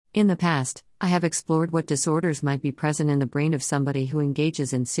In the past, I have explored what disorders might be present in the brain of somebody who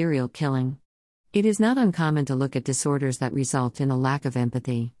engages in serial killing. It is not uncommon to look at disorders that result in a lack of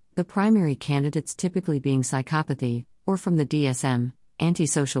empathy, the primary candidates typically being psychopathy, or from the DSM,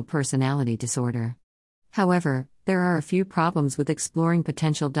 antisocial personality disorder. However, there are a few problems with exploring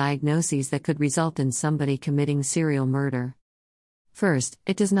potential diagnoses that could result in somebody committing serial murder. First,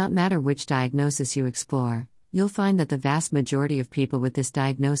 it does not matter which diagnosis you explore, you'll find that the vast majority of people with this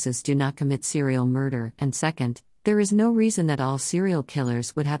diagnosis do not commit serial murder, and second, there is no reason that all serial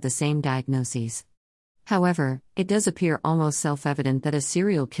killers would have the same diagnoses. However, it does appear almost self-evident that a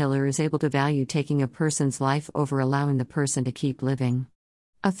serial killer is able to value taking a person's life over allowing the person to keep living.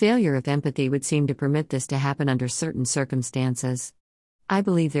 A failure of empathy would seem to permit this to happen under certain circumstances. I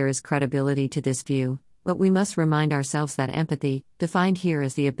believe there is credibility to this view, but we must remind ourselves that empathy, defined here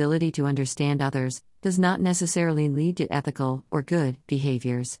as the ability to understand others, does not necessarily lead to ethical or good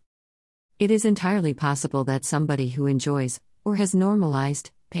behaviors. It is entirely possible that somebody who enjoys, or has normalized,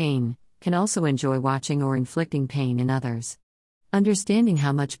 pain, can also enjoy watching or inflicting pain in others. Understanding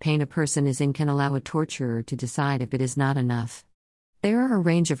how much pain a person is in can allow a torturer to decide if it is not enough. There are a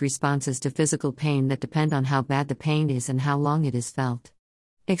range of responses to physical pain that depend on how bad the pain is and how long it is felt.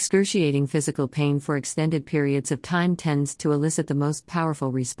 Excruciating physical pain for extended periods of time tends to elicit the most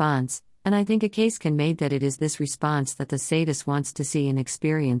powerful response, and I think a case can be made that it is this response that the sadist wants to see and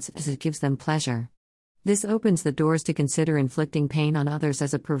experience as it gives them pleasure. This opens the doors to consider inflicting pain on others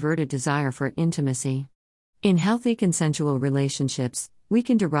as a perverted desire for intimacy. In healthy consensual relationships, we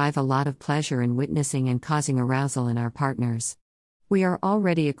can derive a lot of pleasure in witnessing and causing arousal in our partners. We are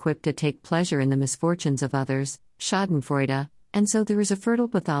already equipped to take pleasure in the misfortunes of others, schadenfreude, and so there is a fertile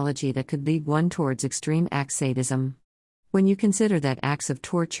pathology that could lead one towards extreme act sadism. When you consider that acts of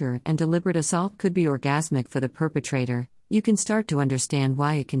torture and deliberate assault could be orgasmic for the perpetrator, you can start to understand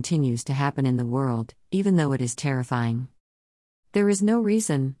why it continues to happen in the world, even though it is terrifying. There is no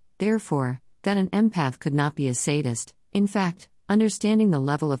reason, therefore, that an empath could not be a sadist. In fact, understanding the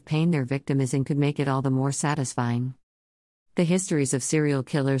level of pain their victim is in could make it all the more satisfying. The histories of serial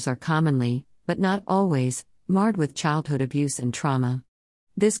killers are commonly, but not always, marred with childhood abuse and trauma.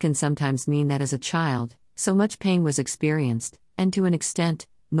 This can sometimes mean that as a child, so much pain was experienced, and to an extent,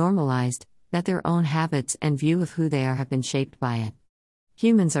 normalized, that their own habits and view of who they are have been shaped by it.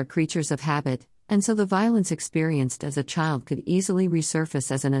 Humans are creatures of habit, and so the violence experienced as a child could easily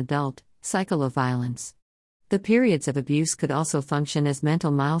resurface as an adult, cycle of violence. The periods of abuse could also function as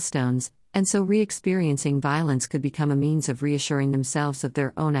mental milestones, and so re-experiencing violence could become a means of reassuring themselves of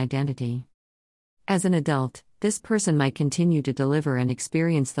their own identity. As an adult, this person might continue to deliver and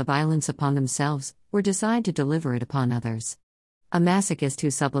experience the violence upon themselves, or decide to deliver it upon others. A masochist who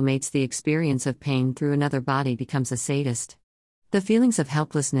sublimates the experience of pain through another body becomes a sadist. The feelings of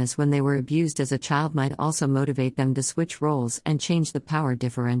helplessness when they were abused as a child might also motivate them to switch roles and change the power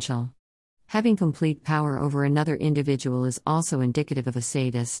differential. Having complete power over another individual is also indicative of a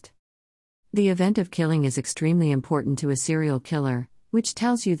sadist. The event of killing is extremely important to a serial killer, which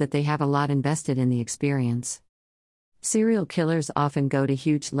tells you that they have a lot invested in the experience. Serial killers often go to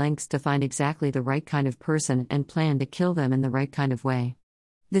huge lengths to find exactly the right kind of person and plan to kill them in the right kind of way.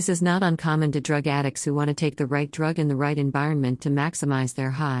 This is not uncommon to drug addicts who want to take the right drug in the right environment to maximize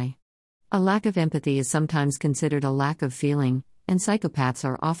their high. A lack of empathy is sometimes considered a lack of feeling, and psychopaths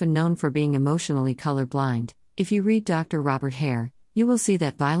are often known for being emotionally colorblind. If you read Dr. Robert Hare, you will see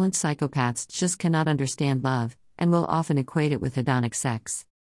that violent psychopaths just cannot understand love, and will often equate it with hedonic sex.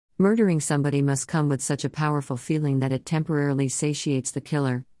 Murdering somebody must come with such a powerful feeling that it temporarily satiates the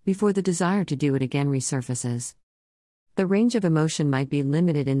killer, before the desire to do it again resurfaces. The range of emotion might be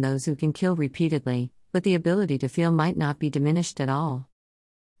limited in those who can kill repeatedly, but the ability to feel might not be diminished at all.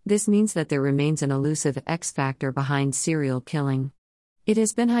 This means that there remains an elusive X factor behind serial killing. It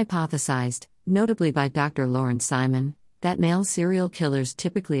has been hypothesized, notably by Dr. Lawrence Simon, that male serial killers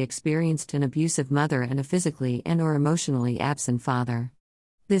typically experienced an abusive mother and a physically and/or emotionally absent father.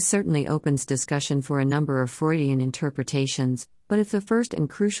 This certainly opens discussion for a number of Freudian interpretations, but if the first and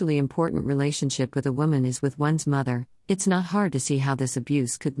crucially important relationship with a woman is with one's mother, it's not hard to see how this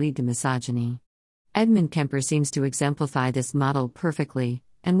abuse could lead to misogyny. Edmund Kemper seems to exemplify this model perfectly,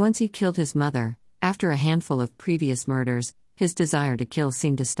 and once he killed his mother, after a handful of previous murders, his desire to kill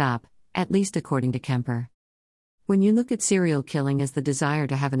seemed to stop, at least according to Kemper. When you look at serial killing as the desire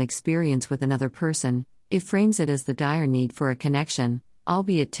to have an experience with another person, it frames it as the dire need for a connection,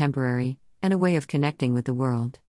 albeit temporary, and a way of connecting with the world.